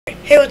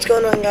Hey, what's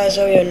going on, guys?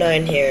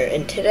 Oweyo9 here,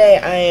 and today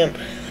I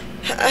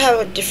have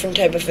a different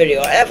type of video.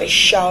 I have a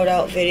shout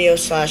out video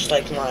slash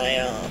like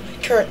my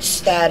current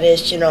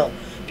status,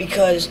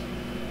 because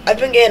I've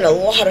been getting a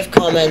lot of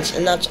comments,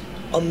 and that's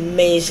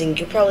amazing.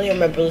 You probably hear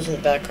my brothers in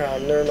the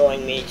background; they're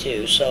annoying me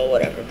too, so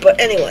whatever. But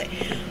anyway,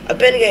 I've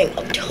been getting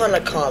a ton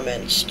of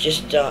comments,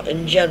 just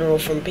in general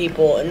from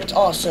people, and it's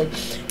awesome.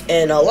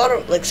 And a lot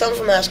of some of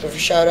them asking for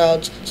shout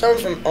outs, some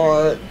of them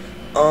aren't.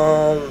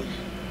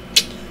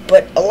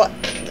 But a lot.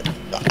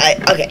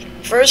 Okay,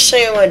 first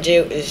thing I want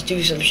to do is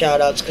do some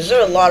shoutouts, because there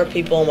are a lot of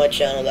people on my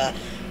channel that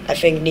I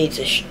think need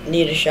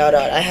a shout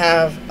out. I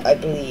have, I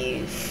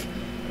believe,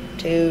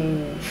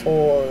 2,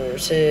 4,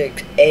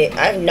 6, 8.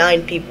 I have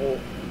 9 people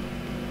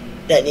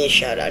that need a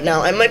shout out.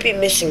 Now I might be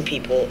missing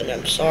people, and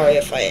I'm sorry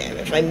if I am.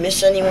 If I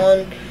miss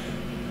anyone,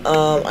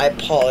 I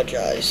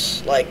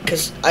apologize.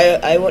 Cause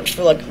I went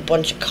for a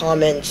bunch of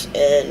comments,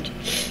 and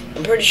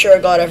I'm pretty sure I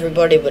got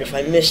everybody. But if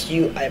I missed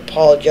you, I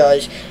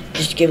apologize.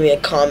 Just give me a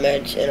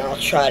comment, and I'll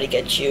try to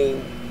get you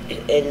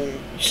in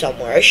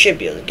somewhere. I should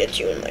be able to get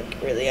you in,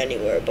 really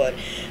anywhere. But,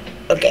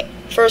 okay,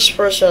 first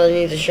person I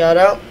need to shout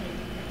out.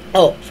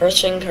 Oh, first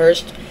thing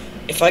first,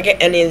 if I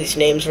get any of these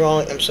names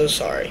wrong, I'm so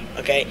sorry,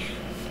 okay?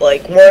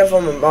 One of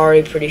them I'm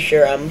already pretty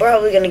sure I'm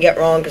probably going to get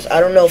wrong, because I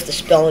don't know if the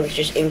spelling is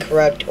just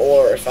incorrect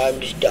or if I'm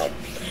just dumb.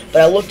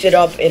 But I looked it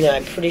up, and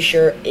I'm pretty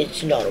sure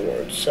it's not a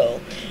word.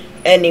 So,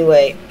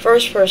 anyway,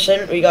 first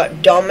person, we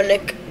got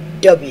Dominic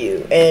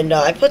W, and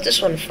I put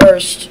this one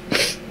first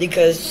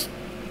because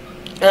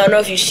I don't know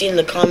if you've seen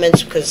the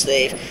comments, because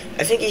I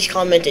think he's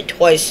commented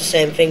twice the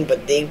same thing,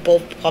 but they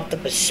both popped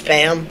up as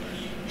spam.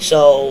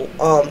 So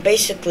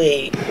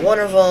basically one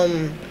of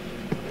them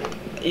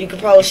you can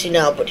probably see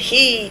now, but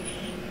he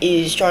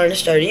is trying to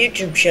start a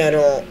YouTube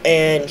channel,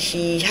 and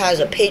he has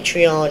a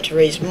Patreon to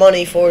raise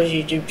money for his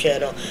YouTube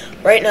channel.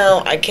 Right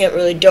now I can't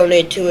really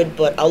donate to it,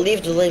 but I'll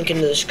leave the link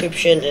in the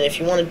description, and if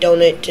you want to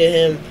donate to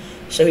him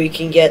so he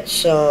can get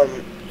so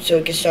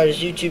he can start his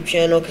YouTube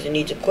channel, because he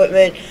needs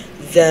equipment,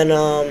 then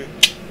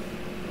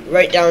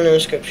right down in the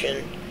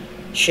description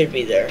should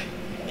be there.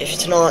 If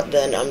it's not,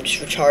 then I'm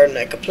just retarded and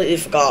I completely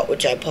forgot,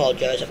 which I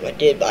apologize if I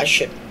did, but I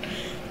shouldn't.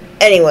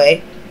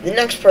 Anyway, the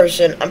next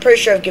person, I'm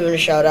pretty sure I've given a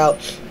shout out,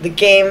 the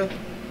Game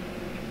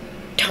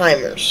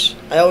Timers.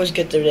 I always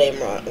get their name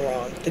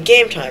wrong. The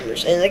Game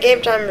Timers. And the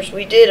Game Timers,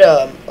 we did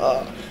a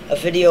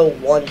video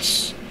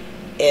once,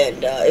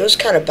 and it was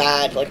kind of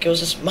bad. It was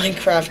this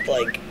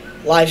Minecraft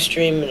live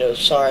stream, and it was,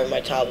 sorry,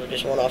 my tablet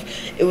just went off.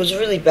 It was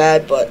really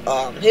bad, but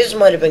his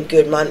might have been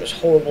good. Mine was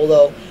horrible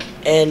though.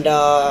 And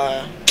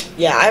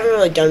yeah, I haven't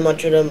really done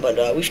much with him,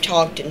 but we've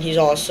talked, and he's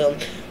awesome.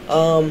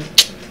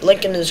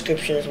 Link in the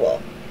description as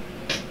well.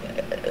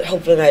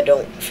 Hoping I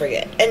don't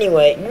forget.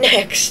 Anyway,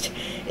 next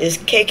is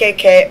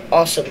KKK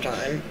Awesome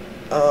Time.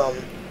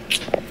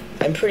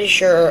 I'm pretty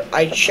sure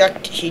I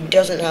checked, he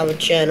doesn't have a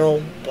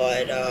channel,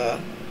 but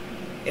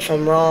if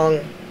I'm wrong,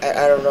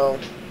 I don't know.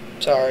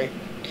 Sorry.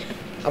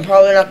 I'm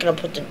probably not going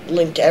to put the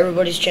link to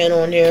everybody's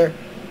channel in here,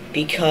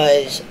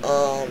 because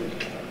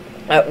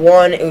at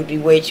 1, it would be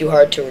way too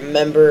hard to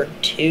remember.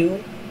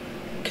 2,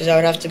 because I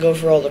would have to go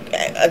for all the...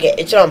 Okay,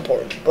 it's not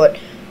important. But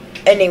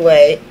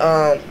anyway,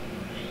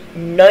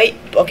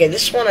 okay,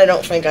 this one I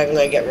don't think I'm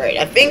going to get right.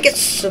 I think it's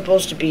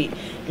supposed to be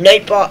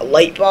Nightbot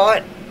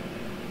Lightbot.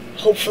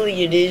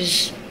 Hopefully it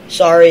is.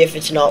 Sorry if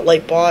it's not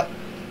Lightbot.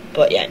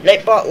 But yeah,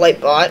 Nightbot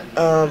Lightbot.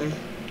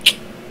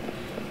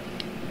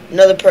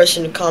 Another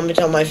person to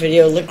comment on my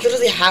video.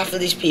 Literally half of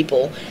these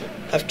people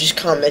have just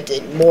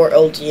commented, more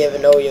LDM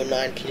and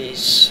Oweyo9,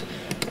 please.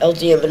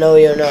 LDM and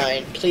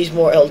Oweyo9, please,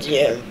 more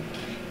LDM.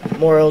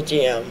 More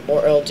LDM.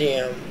 More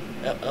LDM.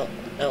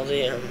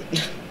 LDM.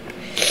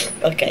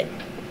 Okay.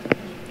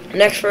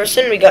 Next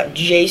person, we got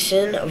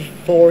Jason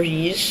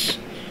Voorhees.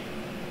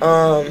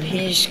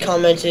 He's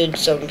commented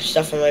some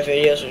stuff on my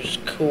videos, which is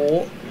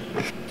cool.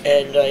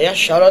 And yeah,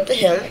 shout out to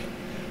him.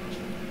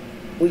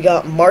 We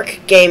got Mark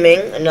Gaming,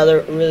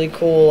 another really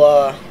cool,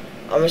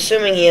 I'm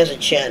assuming he has a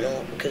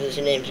channel, because his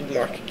name's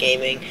Mark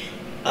Gaming.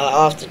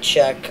 I'll have to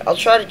check. I'll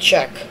try to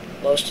check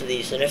most of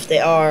these, and if they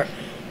are,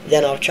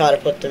 then I'll try to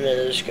put them in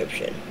the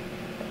description.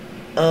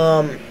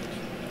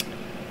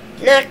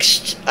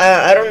 Next,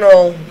 I don't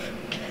know,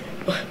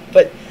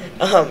 but,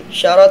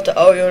 shout out to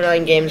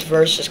Oweyo9 Games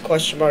versus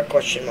question mark.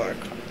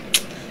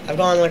 I've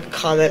gotten, a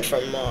comment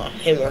from,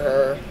 him or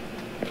her.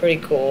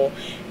 Pretty cool.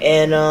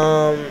 And,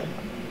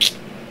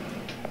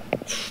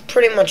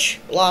 pretty much,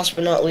 last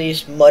but not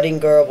least, Mudding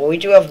Girl. But we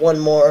do have one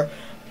more.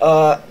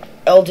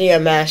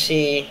 LDM Masse.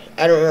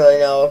 I don't really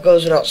know. It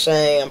goes without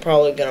saying. I'm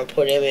probably going to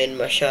put him in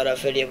my shout-out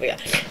video. But yeah,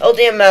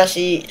 LDM Masse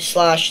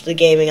 / The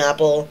Gaming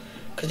Apple.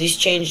 Because he's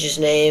changed his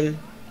name.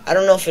 I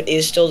don't know if it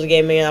is still The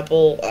Gaming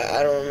Apple.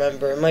 I don't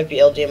remember. It might be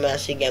LDM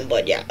Masse again.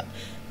 But yeah.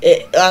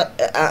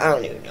 I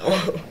don't even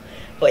know.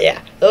 But yeah.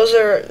 Those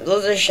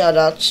are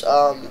shout-outs.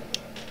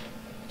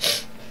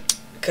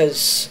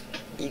 Because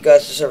you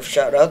guys deserve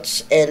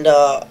shout-outs. And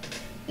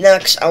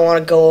next, I want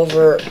to go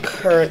over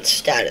current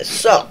status.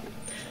 So,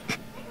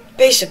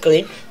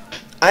 basically,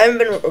 I haven't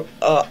been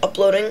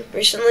uploading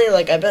recently.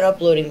 Like, I've been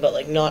uploading, but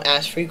like not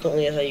as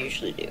frequently as I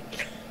usually do.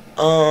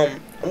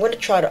 I'm gonna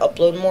try to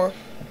upload more,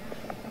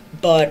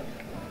 but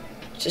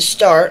to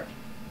start,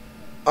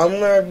 I'm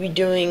gonna be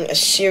doing a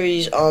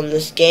series on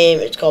this game.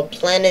 It's called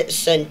Planet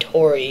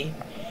Centauri,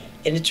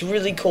 and it's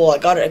really cool. I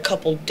got it a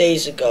couple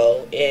days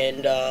ago,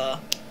 and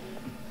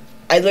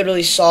I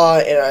literally saw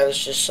it, and I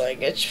was just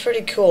like, it's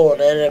pretty cool,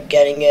 and I ended up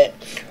getting it,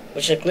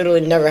 which like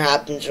literally never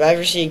happens. If I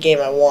ever see a game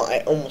I want, I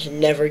almost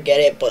never get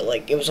it, but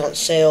like it was on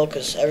sale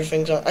because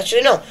everything's on.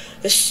 Actually, no,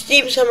 the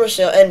Steam summer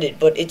sale ended,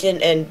 but it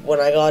didn't end when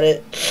I got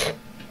it.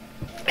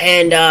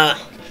 And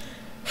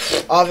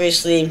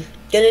obviously,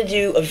 gonna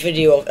do a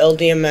video of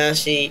LDM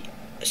Masse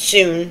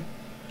soon.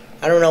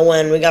 I don't know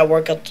when. We gotta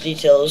work out the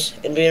details,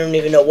 and we don't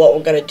even know what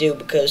we're gonna do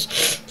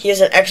because he has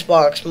an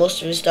Xbox.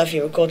 Most of his stuff he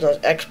records on his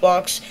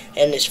Xbox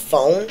and his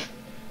phone.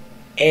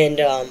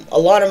 And a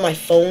lot of my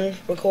phone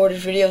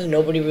recorded videos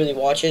nobody really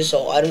watches,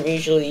 so I don't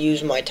usually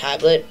use my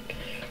tablet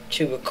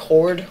to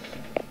record.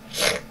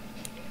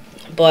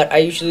 But I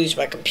usually use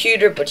my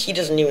computer, but he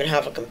doesn't even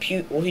have a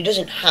computer. Well, he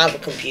doesn't have a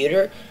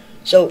computer.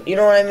 So, you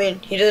know what I mean?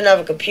 He doesn't have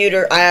a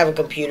computer. I have a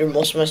computer.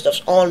 Most of my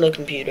stuff's on the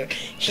computer.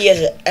 He has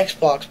an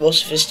Xbox.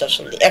 Most of his stuff's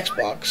on the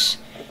Xbox.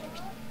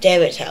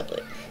 Damn it,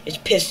 tablet. It's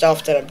pissed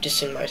off that I'm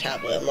dissing my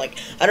tablet. I'm like,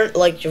 I don't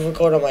like to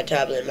record on my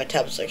tablet. And my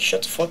tablet's like,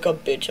 shut the fuck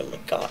up, bitch. I'm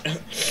like,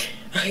 God.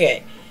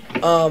 Okay.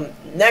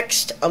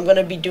 Next, I'm going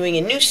to be doing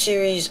a new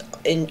series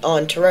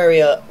on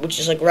Terraria, which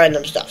is like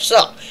random stuff.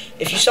 So,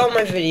 if you saw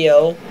my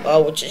video,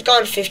 which has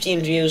gone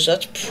 15 views,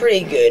 that's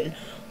pretty good.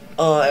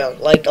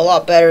 Like a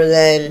lot better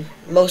than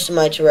most of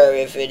my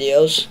Terraria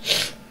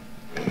videos.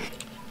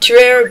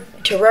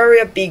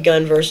 Terraria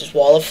Begun versus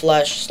Wall of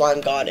Flesh,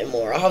 Slime God, and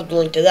more. I'll have the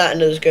link to that in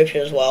the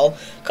description as well.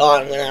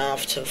 God, I'm gonna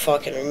have to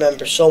fucking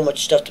remember so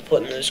much stuff to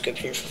put in the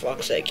description for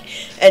fuck's sake.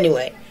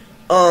 Anyway,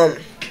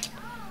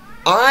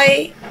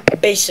 I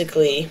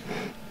basically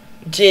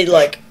did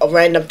like a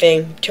random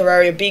thing,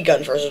 Terraria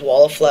Begun versus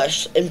Wall of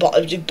Flesh, and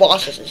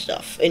bosses and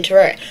stuff in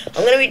Terraria.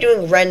 I'm gonna be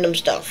doing random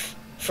stuff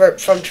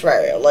from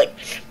Terraria, like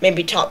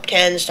maybe top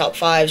 10s, top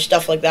 5s,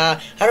 stuff like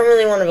that. I don't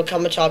really want to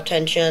become a top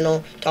 10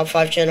 channel, top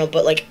 5 channel,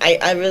 but like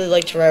I really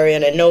like Terraria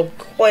and I know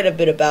quite a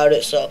bit about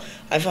it, so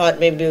I thought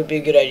maybe it would be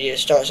a good idea to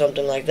start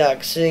something like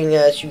that, seeing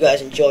as you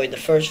guys enjoyed the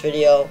first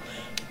video,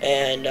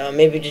 and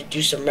maybe to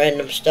do some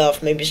random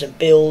stuff, maybe some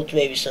builds,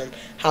 maybe some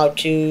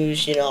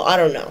how-tos, you know, I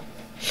don't know.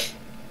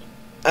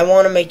 I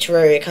want to make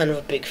Terraria kind of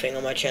a big thing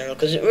on my channel,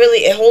 because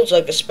it holds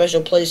like a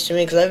special place to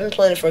me, because I've been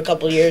playing it for a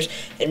couple of years,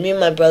 and me and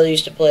my brother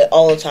used to play it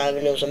all the time,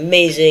 and it was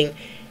amazing,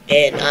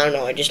 and I don't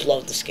know, I just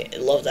love this game,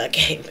 love that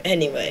game.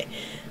 Anyway,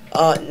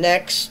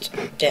 next,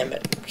 damn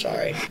it,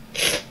 sorry.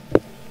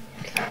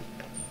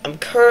 I'm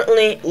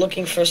currently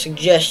looking for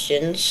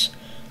suggestions,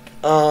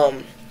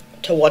 to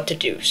what to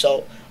do,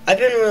 so I've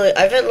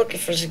been looking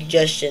for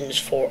suggestions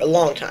for a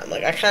long time.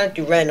 Like, I kind of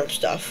do random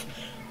stuff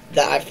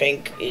that I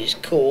think is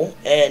cool,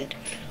 and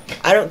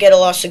I don't get a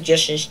lot of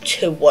suggestions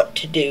to what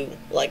to do.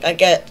 Like, I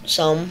get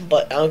some,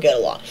 but I don't get a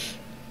lot.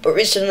 But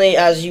recently,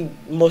 as you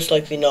most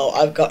likely know,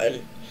 I've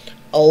gotten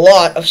a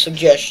lot of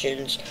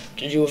suggestions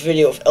to do a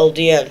video of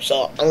LDM,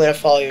 so I'm going to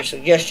follow your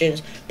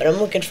suggestions, but I'm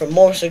looking for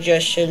more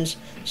suggestions,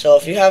 so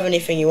if you have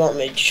anything you want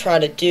me to try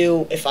to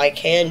do, if I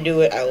can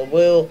do it, I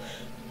will.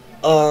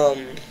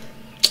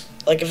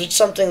 Like, if it's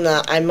something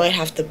that I might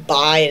have to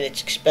buy and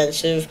it's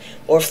expensive,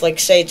 or if, like,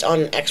 say it's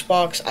on an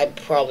Xbox, I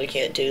probably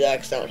can't do that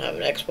because I don't have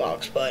an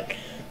Xbox, but,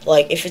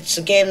 like, if it's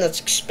a game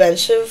that's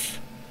expensive,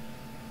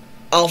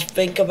 I'll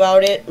think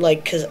about it,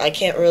 like, because I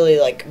can't really,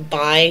 like,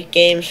 buy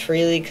games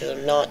freely, because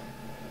I'm not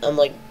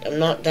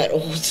that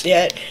old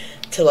yet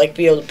to, like,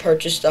 be able to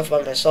purchase stuff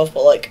by myself,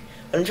 but, like,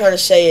 what I'm trying to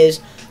say is,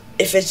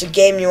 if it's a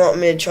game you want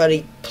me to try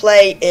to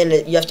play and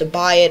you have to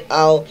buy it,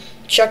 I'll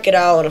check it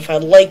out, and if I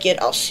like it,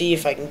 I'll see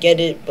if I can get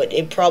it, but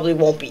it probably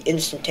won't be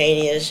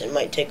instantaneous. It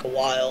might take a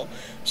while,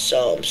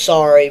 so I'm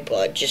sorry,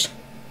 but just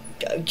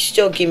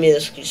still give me the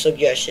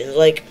suggestions.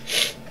 Like,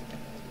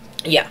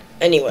 yeah,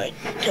 anyway.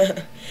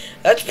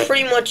 That's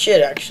pretty much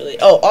it, actually.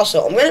 Oh,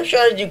 also, I'm going to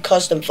try to do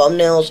custom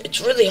thumbnails.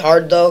 It's really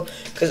hard, though,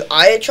 because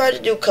I tried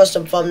to do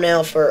custom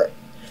thumbnail for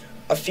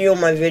a few of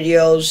my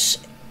videos,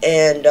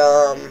 and,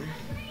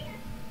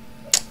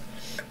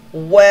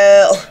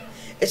 well,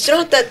 it's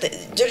not that they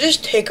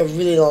just take a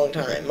really long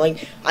time.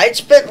 Like, I'd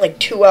spent like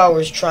 2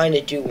 hours trying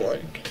to do one,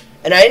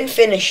 and I didn't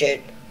finish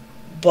it,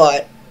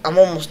 but I'm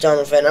almost done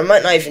with it. I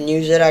might not even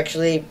use it,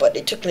 actually, but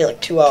it took me like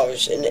 2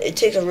 hours, and it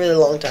takes a really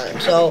long time.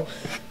 So,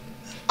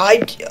 I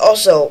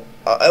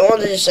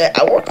wanted to say,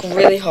 I work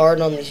really hard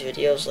on these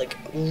videos, like,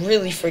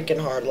 really freaking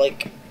hard.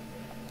 Like,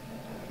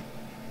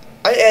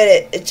 I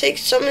edit, it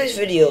takes, some of these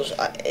videos,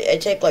 I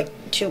take like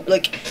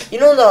you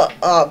know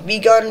the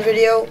V-Gun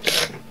video?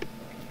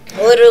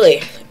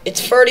 Literally,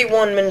 it's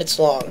 31 minutes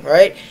long,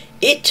 right?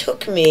 It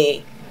took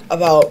me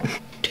about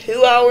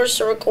 2 hours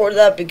to record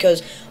that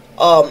because,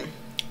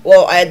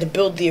 well, I had to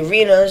build the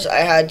arenas. I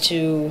had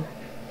to,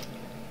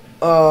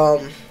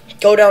 go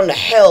down to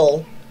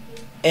hell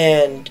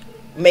and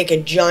make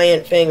a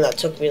giant thing that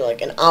took me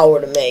like an hour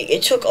to make.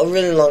 It took a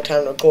really long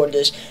time to record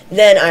this.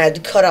 Then I had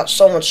to cut out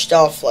so much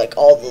stuff, like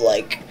all the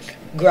like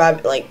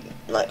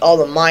all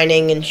the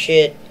mining and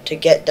shit to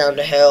get down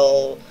to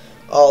hell,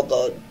 all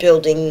the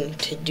building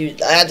to do.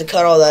 I had to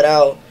cut all that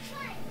out.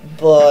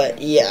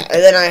 But yeah,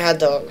 and then I had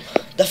the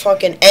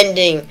fucking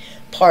ending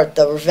part,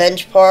 the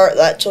revenge part.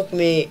 That took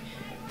me.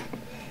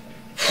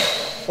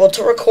 Well,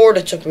 to record,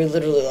 it took me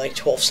literally like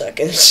 12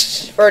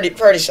 seconds,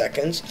 30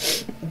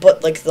 seconds,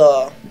 but like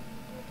I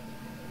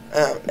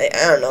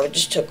don't know, it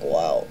just took a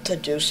while to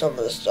do some of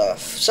the stuff.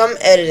 Some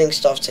editing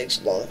stuff takes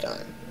a long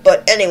time.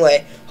 But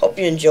anyway, hope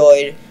you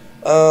enjoyed.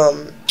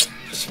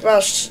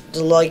 Smash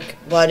the like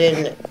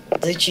button,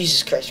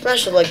 Jesus Christ,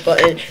 smash the like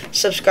button,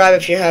 subscribe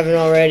if you haven't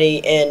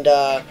already, and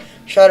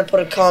try to put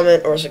a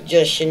comment or a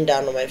suggestion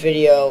down on my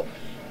video.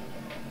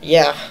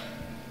 Yeah,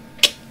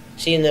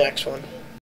 see you in the next one.